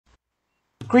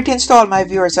Greetings to all my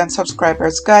viewers and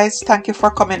subscribers. Guys, thank you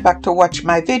for coming back to watch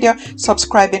my video,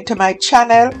 subscribing to my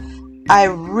channel. I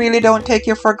really don't take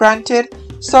you for granted.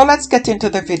 So let's get into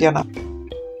the video now.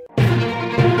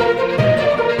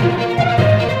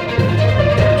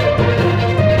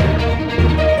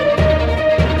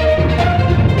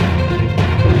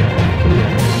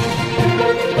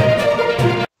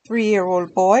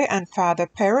 Three-year-old boy and father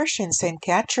perish in St.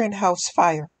 Catherine house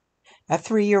fire. A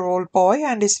 3-year-old boy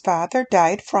and his father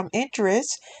died from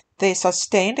injuries they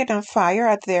sustained in a fire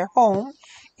at their home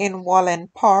in Wallen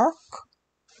Park,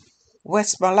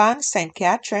 Westmoreland, St.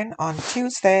 Catherine on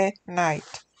Tuesday night.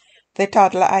 The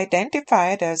toddler,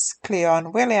 identified as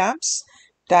Cleon Williams,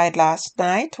 died last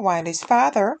night while his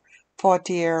father,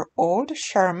 40-year-old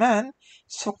Sherman,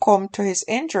 succumbed to his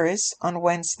injuries on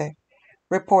Wednesday.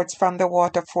 Reports from the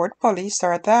Waterford police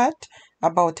are that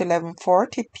about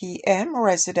 11:40 p.m.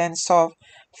 residents saw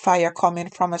fire coming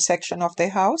from a section of the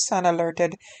house and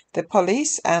alerted the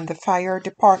police and the fire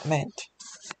department.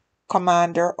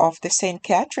 Commander of the St.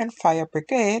 Catherine Fire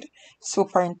Brigade,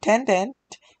 Superintendent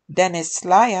Dennis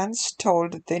Lyons,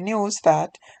 told the news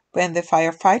that when the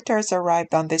firefighters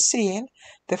arrived on the scene,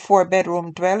 the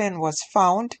 4-bedroom dwelling was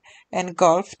found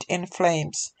engulfed in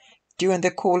flames. During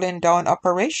the cooling down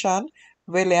operation,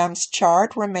 Williams'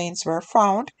 charred remains were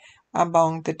found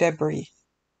among the debris.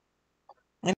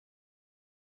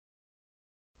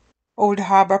 Old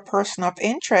Harbour person of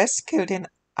interest killed in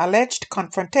alleged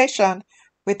confrontation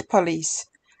with police.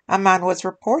 A man was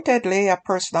reportedly a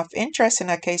person of interest in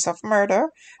a case of murder,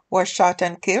 was shot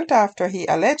and killed after he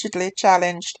allegedly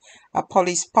challenged a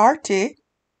police party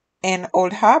in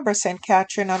Old Harbour, St.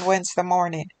 Catherine on Wednesday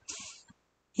morning.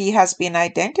 He has been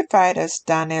identified as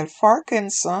Daniel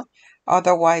Farkinson,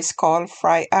 otherwise called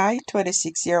Fry Eye,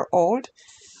 26-year-old,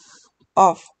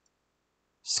 of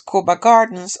Scuba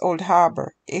Gardens, Old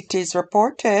Harbour. It is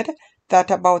reported that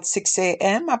about 6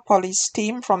 a.m. a police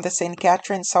team from the St.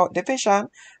 Catherine South Division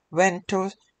went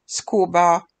to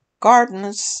Scuba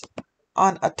Gardens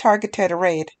on a targeted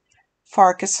raid.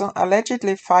 Farquharson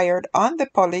allegedly fired on the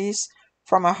police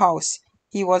from a house.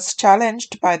 He was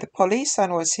challenged by the police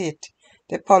and was hit.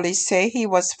 The police say he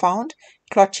was found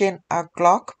clutching a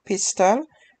Glock pistol,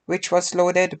 which was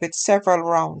loaded with several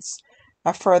rounds.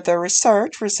 A further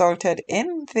research resulted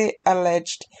in the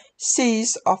alleged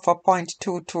seize of a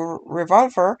 .22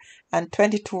 revolver and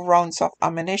 22 rounds of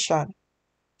ammunition.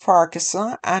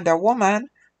 Farquharson and a woman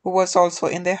who was also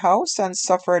in the house and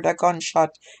suffered a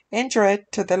gunshot injury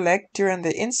to the leg during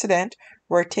the incident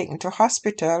were taken to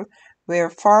hospital, where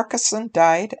Farquharson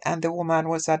died and the woman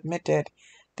was admitted.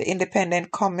 The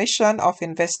Independent Commission of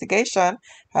Investigation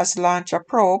has launched a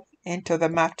probe into the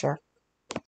matter.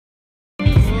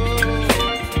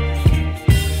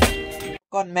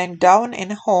 Gunmen down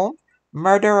in home,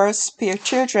 murderers spare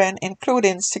children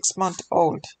including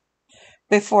 6-month-old.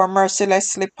 Before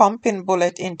mercilessly pumping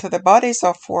bullets into the bodies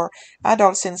of 4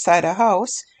 adults inside a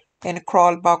house in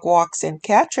Crawlbog Walk, St.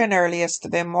 Catherine early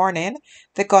yesterday morning,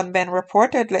 the gunmen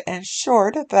reportedly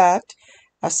ensured that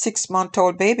a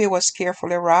 6-month-old baby was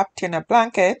carefully wrapped in a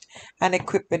blanket and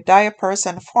equipped with diapers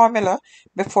and formula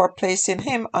before placing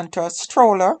him onto a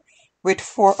stroller with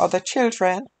 4 other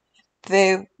children.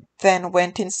 They then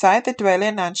went inside the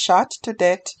dwelling and shot to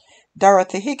death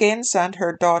Dorothy Higgins and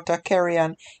her daughter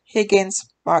Kerry-Ann Higgins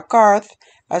McGarth,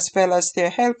 as well as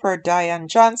their helper Diane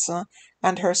Johnson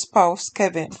and her spouse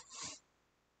Kevin.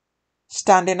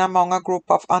 Standing among a group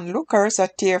of onlookers, a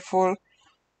tearful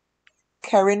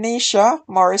Karinisha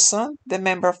Morrison, the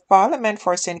Member of Parliament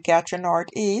for St. Catherine North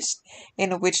East,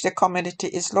 in which the community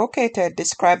is located,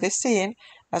 described the scene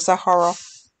as a horror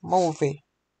movie.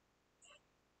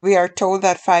 We are told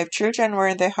that 5 children were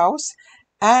in the house,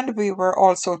 and we were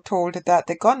also told that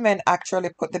the gunmen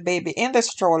actually put the baby in the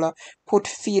stroller, put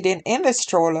feeding in the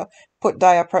stroller, put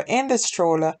diaper in the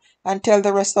stroller, and tell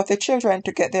the rest of the children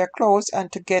to get their clothes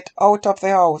and to get out of the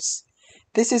house.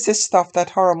 This is the stuff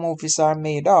that horror movies are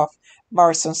made of,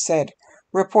 Morrison said.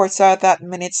 Reports are that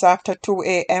minutes after 2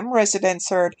 a.m. residents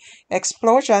heard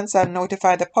explosions and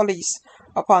notified the police.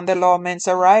 Upon the lawmen's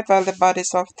arrival, the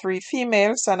bodies of 3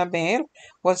 females and a male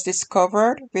was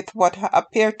discovered with what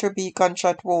appeared to be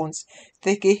gunshot wounds.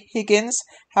 The Higgins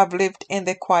have lived in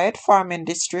the quiet farming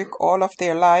district all of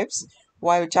their lives,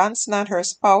 while Johnson and her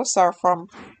spouse are from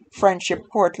Friendship,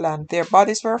 Portland. Their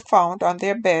bodies were found on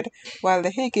their bed, while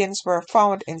the Higgins were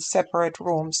found in separate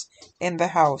rooms in the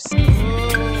house.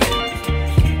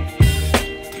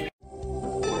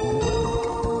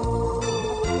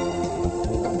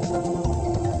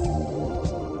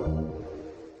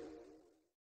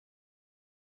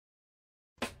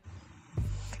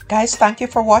 Guys, thank you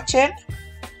for watching.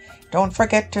 Don't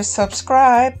forget to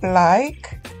subscribe,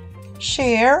 like,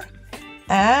 share,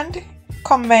 and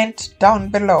comment down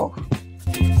below.